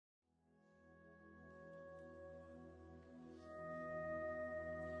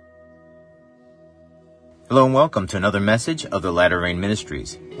Hello and welcome to another message of the Latter Rain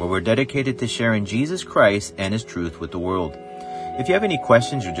Ministries, where we're dedicated to sharing Jesus Christ and His truth with the world. If you have any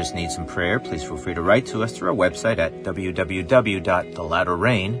questions or just need some prayer, please feel free to write to us through our website at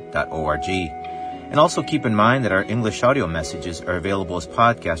www.thelatterrain.org. And also keep in mind that our English audio messages are available as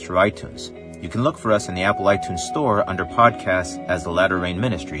podcasts through iTunes. You can look for us in the Apple iTunes Store under podcasts as the Latter Rain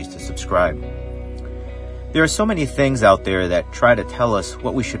Ministries to subscribe. There are so many things out there that try to tell us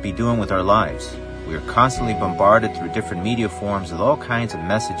what we should be doing with our lives. We are constantly bombarded through different media forms with all kinds of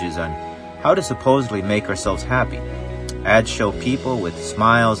messages on how to supposedly make ourselves happy. Ads show people with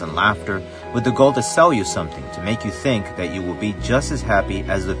smiles and laughter with the goal to sell you something, to make you think that you will be just as happy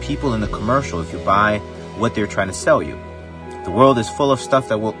as the people in the commercial if you buy what they're trying to sell you. The world is full of stuff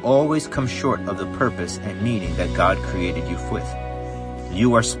that will always come short of the purpose and meaning that God created you with.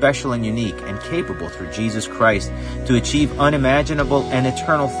 You are special and unique and capable through Jesus Christ to achieve unimaginable and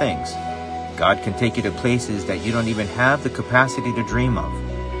eternal things. God can take you to places that you don't even have the capacity to dream of.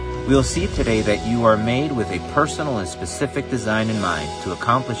 We'll see today that you are made with a personal and specific design in mind to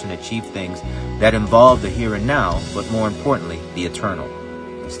accomplish and achieve things that involve the here and now, but more importantly, the eternal.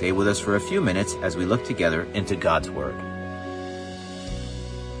 Stay with us for a few minutes as we look together into God's Word.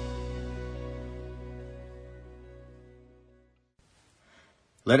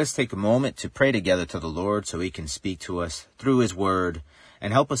 Let us take a moment to pray together to the Lord so He can speak to us through His Word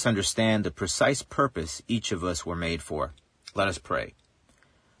and help us understand the precise purpose each of us were made for. Let us pray.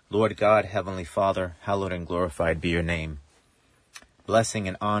 Lord God, Heavenly Father, hallowed and glorified be your name. Blessing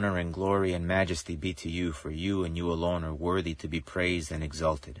and honor and glory and majesty be to you, for you and you alone are worthy to be praised and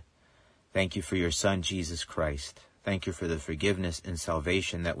exalted. Thank you for your Son, Jesus Christ. Thank you for the forgiveness and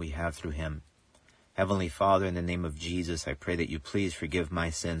salvation that we have through him. Heavenly Father, in the name of Jesus, I pray that you please forgive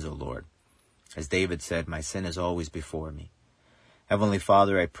my sins, O Lord. As David said, my sin is always before me. Heavenly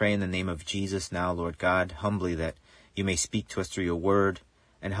Father, I pray in the name of Jesus now, Lord God, humbly that you may speak to us through your word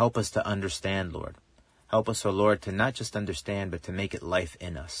and help us to understand, Lord. Help us, O Lord, to not just understand, but to make it life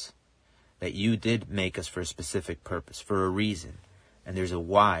in us. That you did make us for a specific purpose, for a reason. And there's a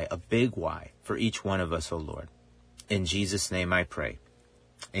why, a big why, for each one of us, O Lord. In Jesus' name I pray.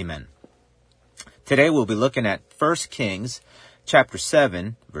 Amen. Today we'll be looking at 1 Kings chapter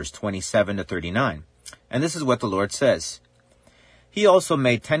 7, verse 27 to 39. And this is what the Lord says. He also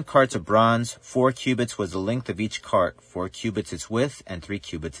made 10 carts of bronze. 4 cubits was the length of each cart, 4 cubits its width, and 3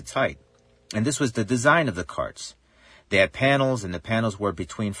 cubits its height. And this was the design of the carts. They had panels, and the panels were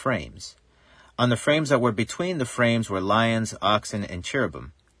between frames. On the frames that were between the frames were lions, oxen, and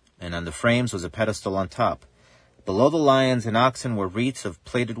cherubim. And on the frames was a pedestal on top. Below the lions and oxen were wreaths of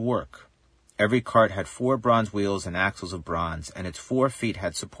plated work. Every cart had 4 bronze wheels and axles of bronze, and its 4 feet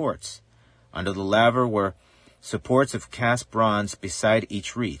had supports. Under the laver were supports of cast bronze beside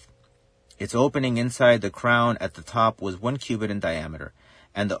each wreath. Its opening inside the crown at the top was 1 cubit in diameter,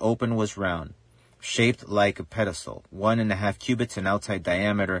 and the open was round, shaped like a pedestal, 1.5 cubits in outside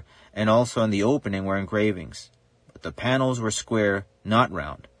diameter, and also in the opening were engravings. But the panels were square, not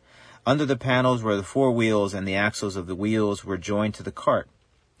round. Under the panels were the 4 wheels, and the axles of the wheels were joined to the cart.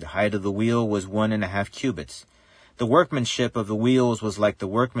 The height of the wheel was 1.5 cubits. The workmanship of the wheels was like the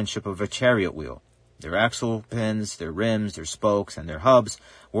workmanship of a chariot wheel. Their axle pins, their rims, their spokes, and their hubs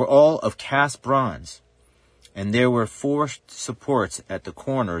were all of cast bronze. And there were 4 supports at the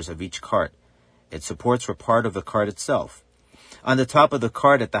corners of each cart. Its supports were part of the cart itself. On the top of the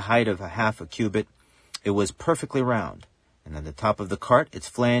cart, at the height of 0.5 cubit, it was perfectly round. And on the top of the cart, its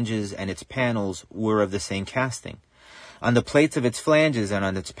flanges and its panels were of the same casting. On the plates of its flanges and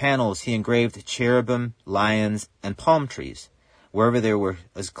on its panels he engraved cherubim, lions, and palm trees, wherever there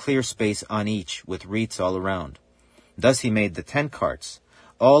was clear space on each, with wreaths all around. Thus he made the 10 carts.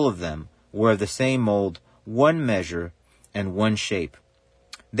 All of them were of the same mold, 1 measure, and 1 shape.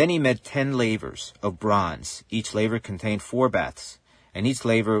 Then he made 10 lavers of bronze. Each laver contained 4 baths, and each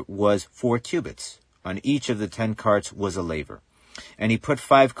laver was 4 cubits. On each of the 10 carts was a laver. And he put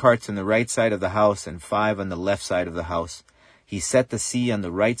 5 carts on the right side of the house and 5 on the left side of the house. He set the sea on the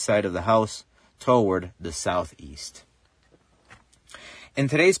right side of the house toward the southeast. In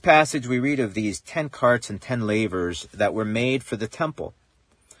today's passage, we read of these 10 carts and 10 lavers that were made for the temple.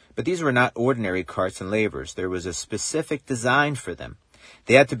 But these were not ordinary carts and lavers. There was a specific design for them.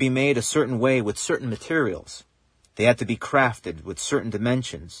 They had to be made a certain way with certain materials. They had to be crafted with certain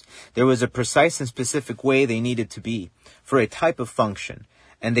dimensions. There was a precise and specific way they needed to be for a type of function,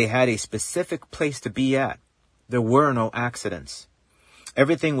 and they had a specific place to be at. There were no accidents.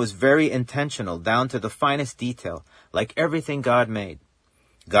 Everything was very intentional, down to the finest detail, like everything God made.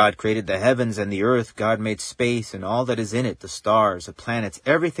 God created the heavens and the earth. God made space and all that is in it, the stars, the planets,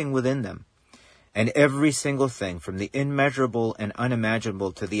 everything within them. And every single thing, from the immeasurable and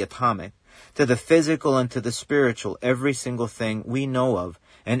unimaginable to the atomic, to the physical and to the spiritual, every single thing we know of,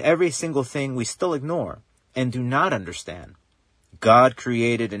 and every single thing we still ignore and do not understand, God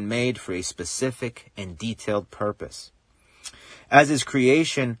created and made for a specific and detailed purpose. As His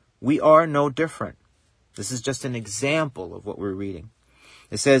creation, we are no different. This is just an example of what we're reading.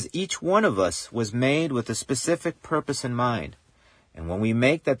 It says each one of us was made with a specific purpose in mind. And when we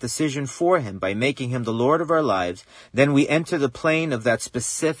make that decision for Him by making Him the Lord of our lives, then we enter the plane of that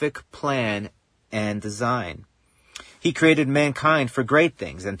specific plan and design. He created mankind for great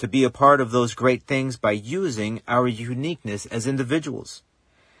things and to be a part of those great things by using our uniqueness as individuals.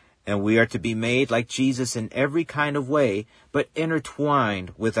 And we are to be made like Jesus in every kind of way, but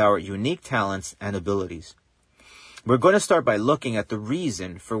intertwined with our unique talents and abilities. We're going to start by looking at the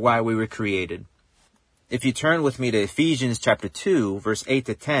reason for why we were created. If you turn with me to Ephesians chapter 2, verse 8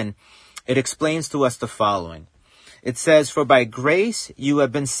 to 10, it explains to us the following. It says, "For by grace you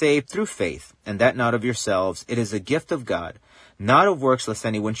have been saved through faith, and that not of yourselves. It is a gift of God, not of works, lest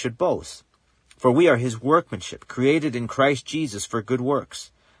anyone should boast. For we are His workmanship, created in Christ Jesus for good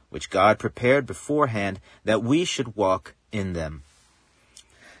works, which God prepared beforehand that we should walk in them."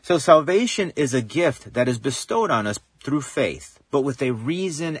 So salvation is a gift that is bestowed on us through faith, but with a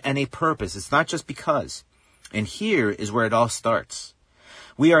reason and a purpose. It's not just because. And here is where it all starts.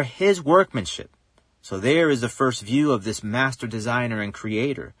 We are His workmanship. So there is the first view of this master designer and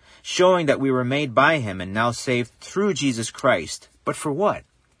creator, showing that we were made by Him and now saved through Jesus Christ. But for what?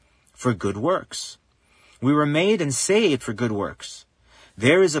 For good works. We were made and saved for good works.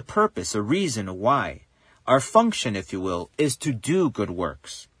 There is a purpose, a reason, a why. Our function, if you will, is to do good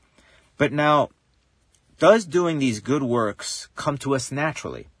works. But now, does doing these good works come to us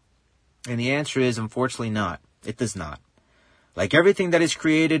naturally? And the answer is, unfortunately, not. It does not. Like everything that is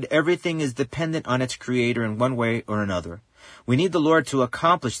created, everything is dependent on its creator in one way or another. We need the Lord to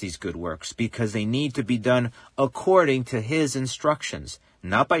accomplish these good works because they need to be done according to His instructions,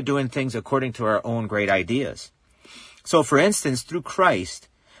 not by doing things according to our own great ideas. So, for instance, through Christ,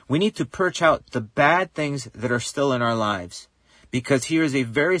 we need to purge out the bad things that are still in our lives. Because here is a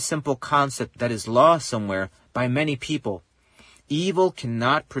very simple concept that is lost somewhere by many people. Evil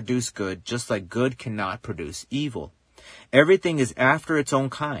cannot produce good, just like good cannot produce evil. Everything is after its own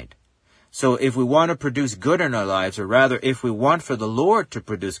kind. So if we want to produce good in our lives, or rather if we want for the Lord to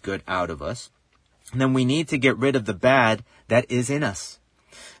produce good out of us, then we need to get rid of the bad that is in us.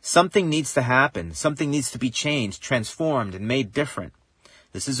 Something needs to happen. Something needs to be changed, transformed, and made different.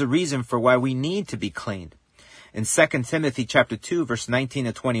 This is a reason for why we need to be cleaned. In 2 Timothy chapter 2, verse 19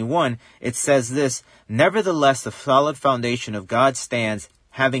 to 21, it says this, "Nevertheless, the solid foundation of God stands,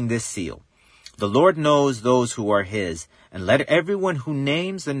 having this seal. The Lord knows those who are His, and let everyone who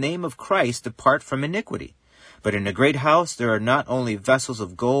names the name of Christ depart from iniquity. But in a great house there are not only vessels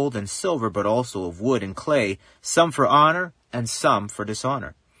of gold and silver, but also of wood and clay, some for honor and some for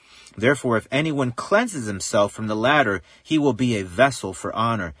dishonor. Therefore, if anyone cleanses himself from the latter, he will be a vessel for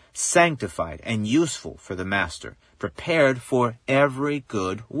honor, sanctified and useful for the master, prepared for every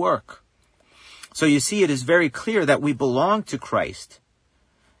good work." So you see, it is very clear that we belong to Christ.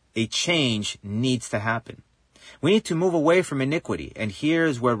 A change needs to happen. We need to move away from iniquity, and here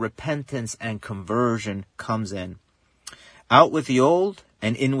is where repentance and conversion comes in. Out with the old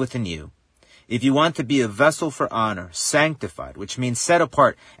and in with the new. If you want to be a vessel for honor, sanctified, which means set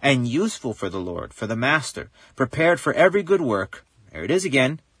apart and useful for the Lord, for the Master, prepared for every good work, there it is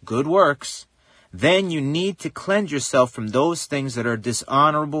again, good works, then you need to cleanse yourself from those things that are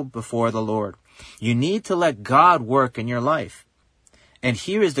dishonorable before the Lord. You need to let God work in your life. And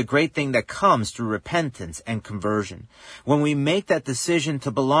here is the great thing that comes through repentance and conversion. When we make that decision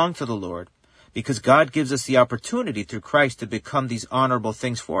to belong to the Lord, because God gives us the opportunity through Christ to become these honorable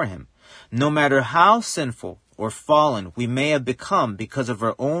things for Him. No matter how sinful or fallen we may have become because of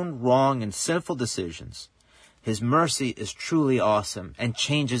our own wrong and sinful decisions, His mercy is truly awesome and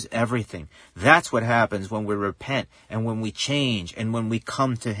changes everything. That's what happens when we repent and when we change and when we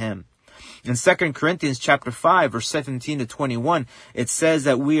come to Him. In 2 Corinthians chapter 5, verse 17 to 21, it says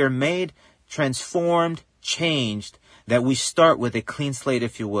that we are made, transformed, changed, that we start with a clean slate,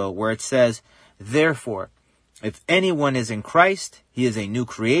 if you will, where it says, "Therefore, if anyone is in Christ, he is a new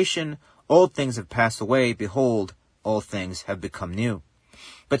creation. Old things have passed away. Behold, all things have become new."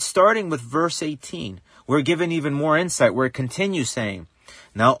 But starting with verse 18, we're given even more insight where it continues saying,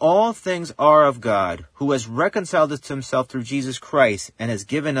 "Now all things are of God, who has reconciled us to Himself through Jesus Christ and has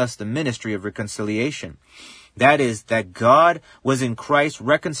given us the ministry of reconciliation. That is, that God was in Christ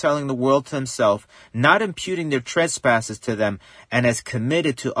reconciling the world to himself, not imputing their trespasses to them, and has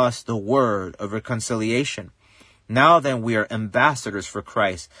committed to us the word of reconciliation. Now then we are ambassadors for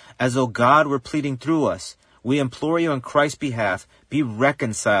Christ, as though God were pleading through us. We implore you on Christ's behalf, be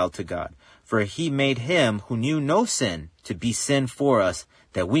reconciled to God. For he made him who knew no sin to be sin for us,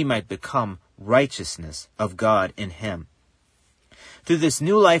 that we might become righteousness of God in him. Through this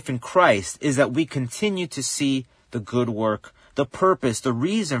new life in Christ is that we continue to see the good work, the purpose, the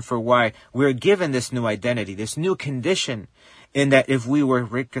reason for why we're given this new identity, this new condition, in that if we were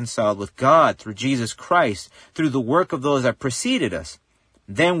reconciled with God through Jesus Christ, through the work of those that preceded us,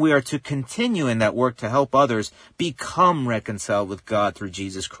 then we are to continue in that work to help others become reconciled with God through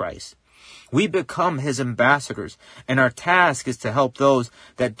Jesus Christ. We become his ambassadors, and our task is to help those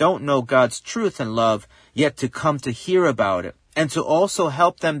that don't know God's truth and love, yet to come to hear about it, and to also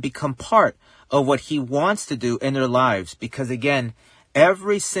help them become part of what he wants to do in their lives. Because again,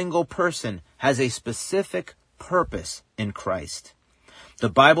 every single person has a specific purpose in Christ. The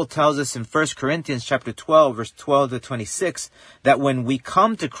Bible tells us in 1 Corinthians chapter 12, verse 12 to 26, that when we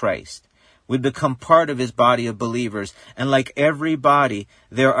come to Christ, we become part of his body of believers. And like every body,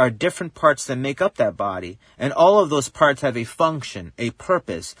 there are different parts that make up that body. And all of those parts have a function, a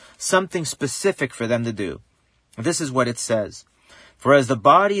purpose, something specific for them to do. This is what it says. For as the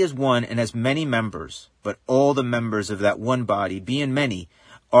body is one and has many members, but all the members of that one body, being many,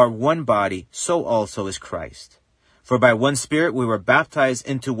 are one body, so also is Christ. For by one Spirit we were baptized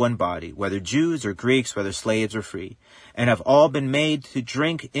into one body, whether Jews or Greeks, whether slaves or free, and have all been made to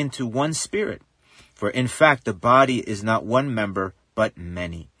drink into one Spirit. For in fact the body is not one member, but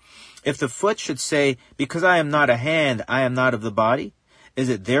many. If the foot should say, because I am not a hand, I am not of the body, is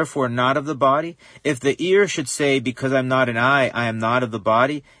it therefore not of the body? If the ear should say, because I am not an eye, I am not of the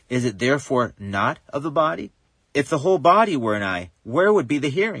body, is it therefore not of the body? If the whole body were an eye, where would be the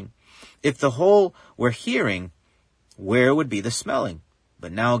hearing? If the whole were hearing, where would be the smelling?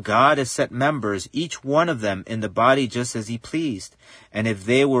 But now God has set members, each one of them, in the body just as he pleased. And if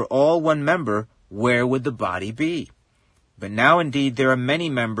they were all one member, where would the body be? But now indeed there are many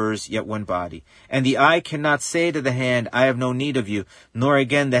members, yet one body. And the eye cannot say to the hand, I have no need of you, nor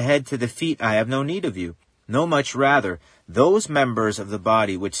again the head to the feet, I have no need of you. No, much rather, those members of the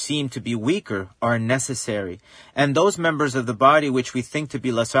body which seem to be weaker are necessary. And those members of the body which we think to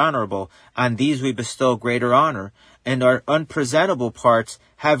be less honorable, on these we bestow greater honor, and our unpresentable parts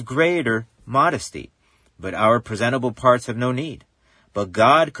have greater modesty. But our presentable parts have no need. But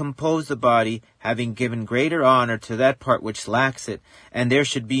God composed the body, having given greater honor to that part which lacks it, and there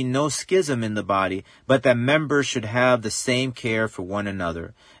should be no schism in the body, but that members should have the same care for one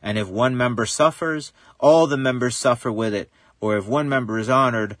another. And if one member suffers, all the members suffer with it, or if one member is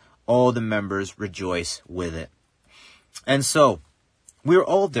honored, all the members rejoice with it. And so, we're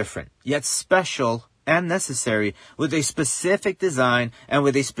all different, yet special and necessary, with a specific design and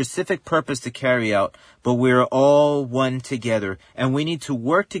with a specific purpose to carry out, but we're all one together, and we need to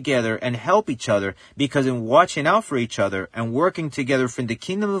work together and help each other, because in watching out for each other and working together for the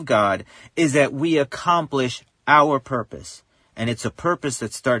kingdom of God is that we accomplish our purpose. And it's a purpose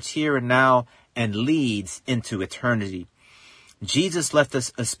that starts here and now and leads into eternity. Jesus left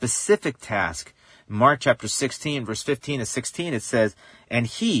us a specific task. Mark chapter 16, verse 15 to 16, it says, And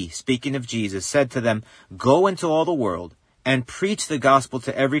he, speaking of Jesus, said to them, Go into all the world and preach the gospel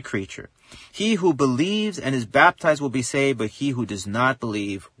to every creature. He who believes and is baptized will be saved, but he who does not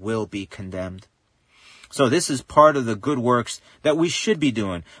believe will be condemned. So this is part of the good works that we should be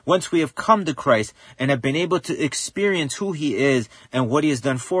doing once we have come to Christ and have been able to experience who he is and what he has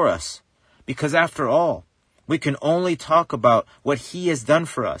done for us. Because after all, we can only talk about what he has done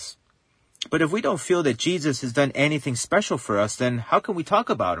for us. But if we don't feel that Jesus has done anything special for us, then how can we talk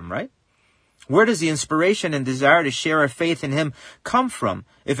about him, right? Where does the inspiration and desire to share our faith in him come from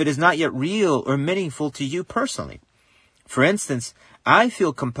if it is not yet real or meaningful to you personally? For instance, I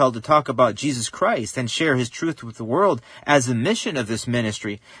feel compelled to talk about Jesus Christ and share his truth with the world as the mission of this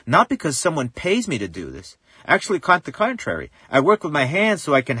ministry, not because someone pays me to do this. Actually, quite the contrary. I work with my hands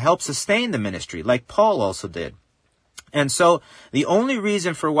so I can help sustain the ministry, like Paul also did. And so the only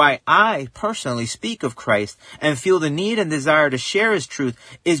reason for why I personally speak of Christ and feel the need and desire to share his truth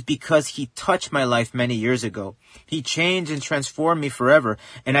is because he touched my life many years ago. He changed and transformed me forever,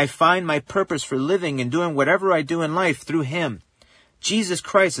 and I find my purpose for living and doing whatever I do in life through him. Jesus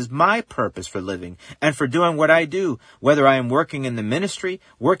Christ is my purpose for living and for doing what I do, whether I am working in the ministry,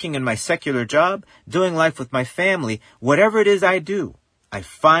 working in my secular job, doing life with my family, whatever it is I do. I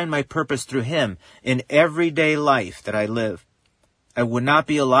find my purpose through him in everyday life that I live. I would not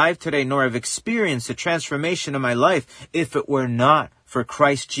be alive today, nor have experienced the transformation of my life if it were not for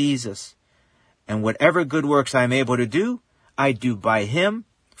Christ Jesus. And whatever good works I am able to do, I do by Him,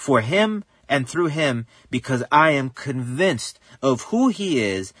 for Him, and through Him, because I am convinced of who He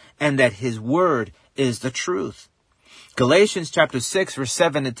is and that His word is the truth. Galatians chapter 6, verse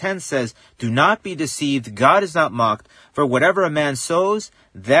 7 to 10 says, "Do not be deceived, God is not mocked, for whatever a man sows,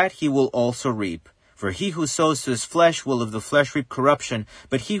 that he will also reap. For he who sows to his flesh will of the flesh reap corruption,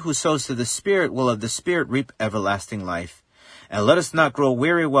 but he who sows to the Spirit will of the Spirit reap everlasting life. And let us not grow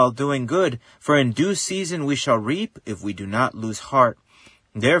weary while doing good, for in due season we shall reap if we do not lose heart.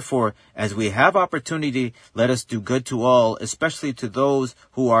 Therefore, as we have opportunity, let us do good to all, especially to those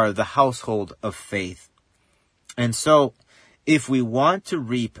who are the household of faith." And so, if we want to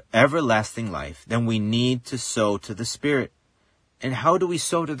reap everlasting life, then we need to sow to the Spirit. And how do we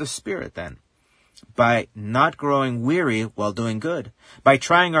sow to the Spirit then? By not growing weary while doing good. By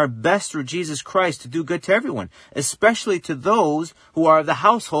trying our best through Jesus Christ to do good to everyone, especially to those who are of the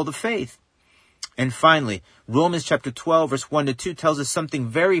household of faith. And finally, Romans chapter 12, verse 1 to 2 tells us something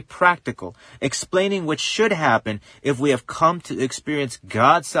very practical, explaining what should happen if we have come to experience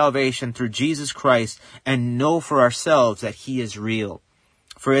God's salvation through Jesus Christ and know for ourselves that He is real.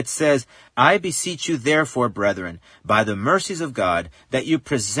 For it says, "I beseech you therefore, brethren, by the mercies of God, that you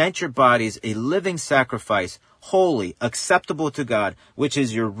present your bodies a living sacrifice, holy, acceptable to God, which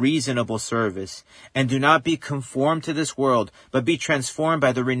is your reasonable service. And do not be conformed to this world, but be transformed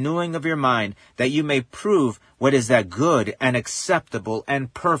by the renewing of your mind, that you may prove what is that good and acceptable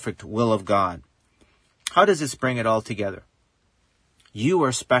and perfect will of God." How does this bring it all together? You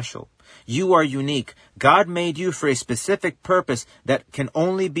are special. You are unique. God made you for a specific purpose that can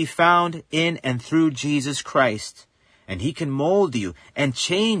only be found in and through Jesus Christ. And He can mold you and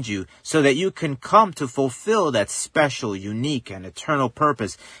change you so that you can come to fulfill that special, unique, and eternal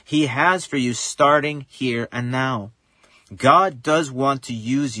purpose He has for you starting here and now. God does want to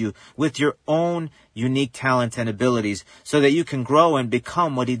use you with your own unique talents and abilities so that you can grow and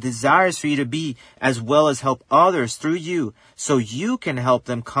become what He desires for you to be, as well as help others through you so you can help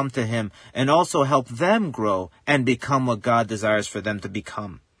them come to Him and also help them grow and become what God desires for them to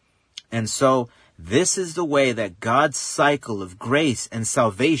become. And so, this is the way that God's cycle of grace and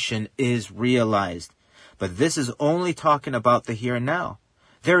salvation is realized. But this is only talking about the here and now.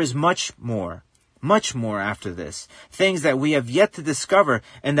 There is much more after this. Things that we have yet to discover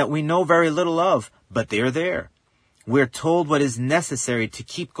and that we know very little of, but they are there. We're told what is necessary to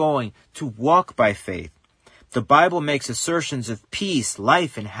keep going, to walk by faith. The Bible makes assertions of peace,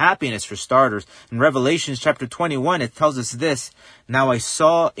 life, and happiness for starters. In Revelation chapter 21, it tells us this, "Now I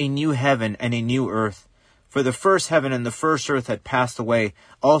saw a new heaven and a new earth. For the first heaven and the first earth had passed away.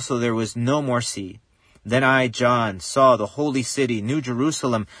 Also there was no more sea. Then I, John, saw the holy city, New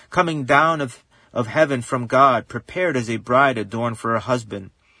Jerusalem, coming down of heaven from God, prepared as a bride adorned for her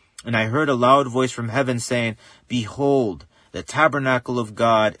husband. And I heard a loud voice from heaven saying, Behold, the tabernacle of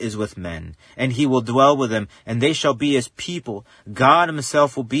God is with men, and He will dwell with them, and they shall be His people. God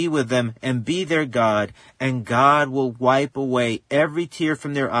Himself will be with them and be their God, and God will wipe away every tear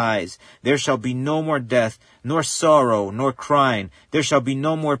from their eyes. There shall be no more death, nor sorrow, nor crying. There shall be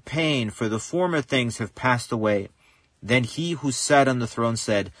no more pain, for the former things have passed away. Then He who sat on the throne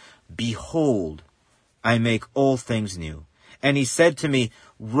said, Behold, I make all things new. And He said to me,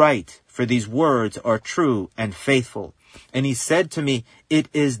 Write, for these words are true and faithful. And He said to me, It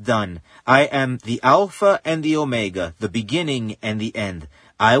is done. I am the Alpha and the Omega, the beginning and the end.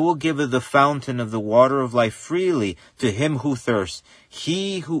 I will give of the fountain of the water of life freely to him who thirsts.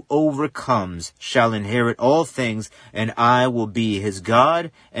 He who overcomes shall inherit all things, and I will be his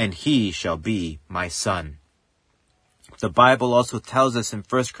God, and he shall be my son. The Bible also tells us in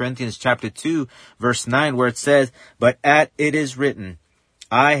 1 Corinthians chapter 2, verse 9, where it says, But it is written,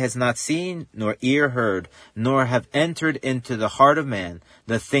 Eye has not seen, nor ear heard, nor have entered into the heart of man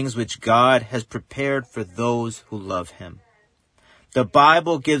the things which God has prepared for those who love Him. The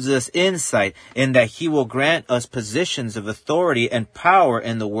Bible gives us insight in that He will grant us positions of authority and power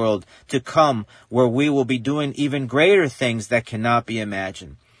in the world to come, where we will be doing even greater things that cannot be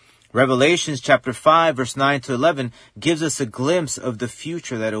imagined. Revelations chapter 5 verse 9 to 11 gives us a glimpse of the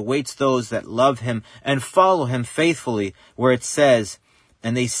future that awaits those that love Him and follow Him faithfully, where it says,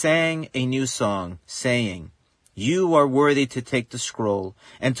 And they sang a new song, saying, You are worthy to take the scroll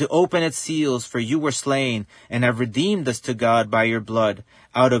and to open its seals, for you were slain and have redeemed us to God by your blood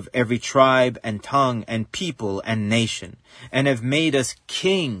out of every tribe and tongue and people and nation, and have made us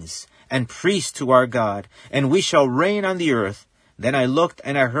kings and priests to our God, and we shall reign on the earth. Then I looked,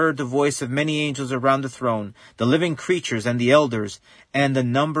 and I heard the voice of many angels around the throne, the living creatures and the elders, and the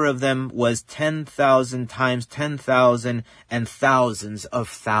number of them was 10,000 times 10,000 and thousands of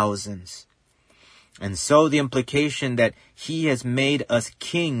thousands. And so the implication that he has made us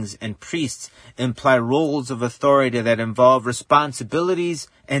kings and priests imply roles of authority that involve responsibilities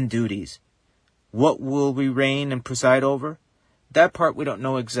and duties. What will we reign and preside over? That part we don't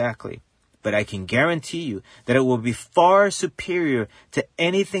know exactly. But I can guarantee you that it will be far superior to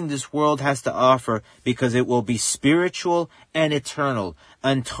anything this world has to offer, because it will be spiritual and eternal,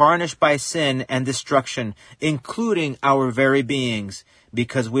 untarnished by sin and destruction, including our very beings,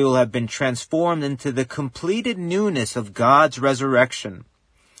 because we will have been transformed into the completed newness of God's resurrection.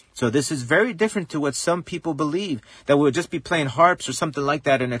 So this is very different to what some people believe, that we'll just be playing harps or something like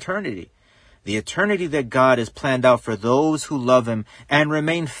that in eternity. The eternity that God has planned out for those who love him and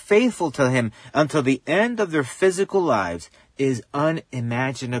remain faithful to him until the end of their physical lives is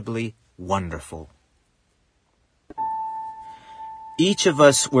unimaginably wonderful. Each of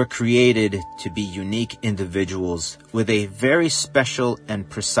us were created to be unique individuals with a very special and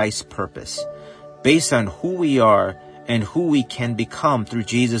precise purpose, based on who we are and who we can become through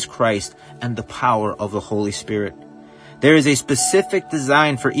Jesus Christ and the power of the Holy Spirit. There is a specific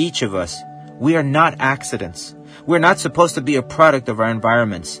design for each of us. We are not accidents. We're not supposed to be a product of our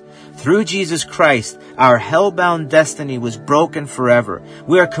environments. Through Jesus Christ, our hell-bound destiny was broken forever.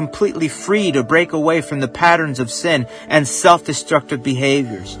 We are completely free to break away from the patterns of sin and self-destructive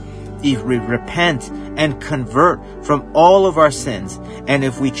behaviors. If we repent and convert from all of our sins, and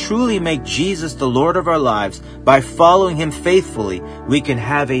if we truly make Jesus the Lord of our lives by following him faithfully, we can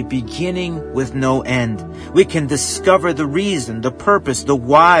have a beginning with no end. We can discover the reason, the purpose, the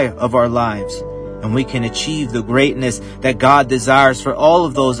why of our lives, and we can achieve the greatness that God desires for all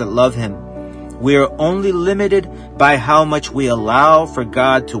of those that love him. We are only limited by how much we allow for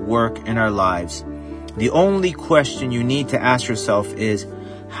God to work in our lives. The only question you need to ask yourself is,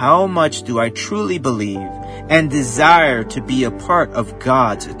 how much do I truly believe and desire to be a part of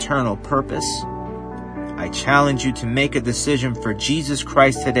God's eternal purpose? I challenge you to make a decision for Jesus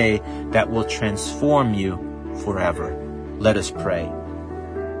Christ today that will transform you forever. Let us pray.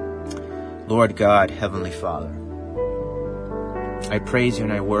 Lord God, Heavenly Father, I praise you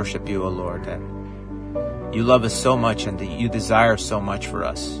and I worship you, O Lord, that you love us so much and that you desire so much for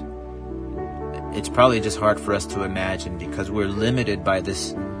us. It's probably just hard for us to imagine, because we're limited by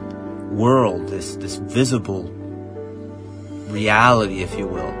this world, this visible reality, if you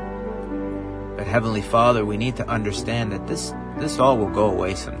will. But Heavenly Father, we need to understand that this all will go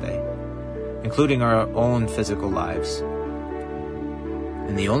away someday, including our own physical lives.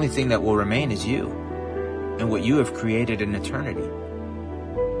 And the only thing that will remain is you and what you have created in eternity.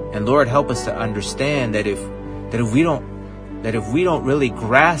 And Lord, help us to understand that if we don't really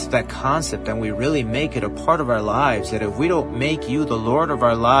grasp that concept and we really make it a part of our lives, that if we don't make you the Lord of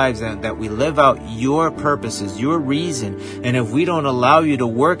our lives and that we live out your purposes, your reason, and if we don't allow you to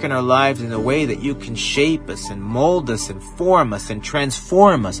work in our lives in a way that you can shape us and mold us and form us and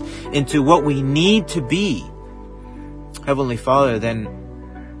transform us into what we need to be, Heavenly Father,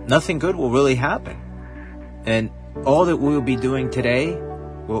 then nothing good will really happen. And all that we will be doing today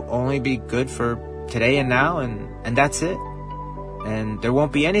will only be good for today and now, and that's it. And there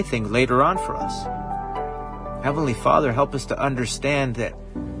won't be anything later on for us. Heavenly Father, help us to understand that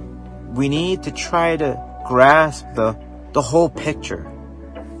we need to try to grasp the whole picture,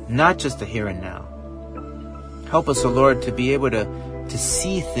 not just the here and now. Help us, O Lord, to be able to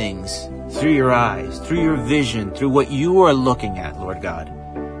see things through your eyes, through your vision, through what you are looking at, Lord God,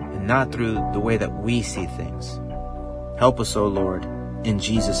 and not through the way that we see things. Help us, O Lord, in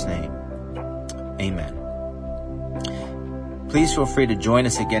Jesus' name. Amen. Please feel free to join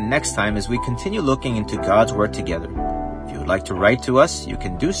us again next time as we continue looking into God's Word together. If you would like to write to us, you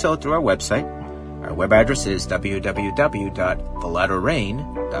can do so through our website. Our web address is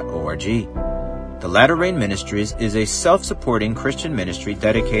www.thelatterrain.org. The Latter Rain Ministries is a self-supporting Christian ministry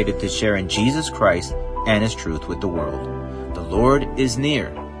dedicated to sharing Jesus Christ and His truth with the world. The Lord is near.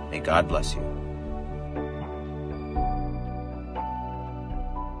 May God bless you.